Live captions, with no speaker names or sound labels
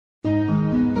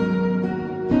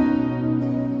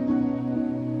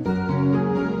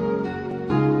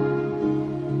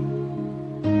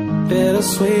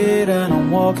bittersweet and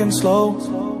I'm walking slow.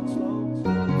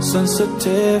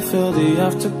 Sensitive, feel the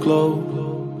afterglow.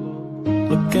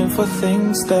 Looking for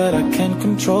things that I can't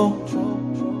control.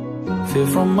 Fear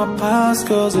from my past,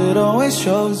 cause it always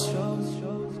shows.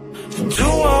 Do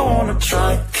I wanna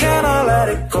try? Can I let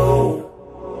it go?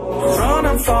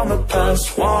 Running from the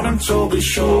past, wanting to be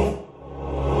sure.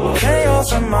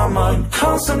 Chaos in my mind,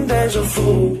 constant deja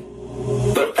vu.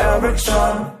 But every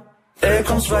time, it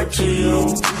comes back to you.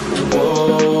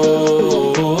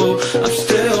 Whoa, I'm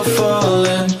still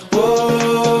falling.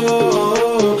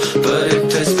 Whoa, but it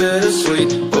tastes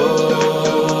bittersweet.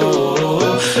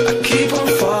 Whoa, I keep on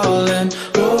falling.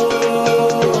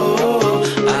 Whoa,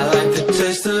 I like the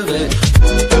taste of it.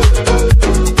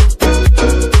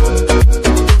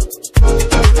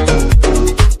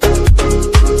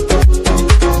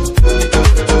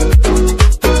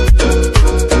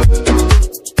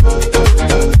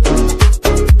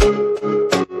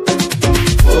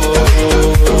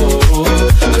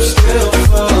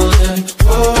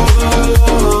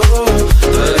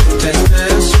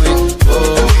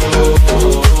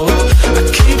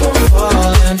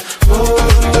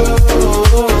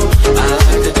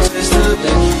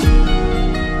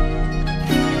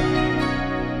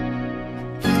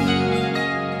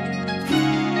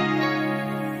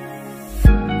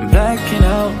 Blacking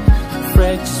out,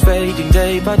 frets fading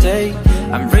day by day.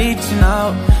 I'm reaching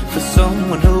out for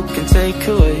someone who can take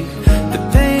away the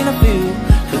pain of you,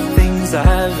 the things I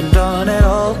haven't done at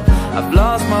all. I've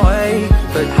lost my way.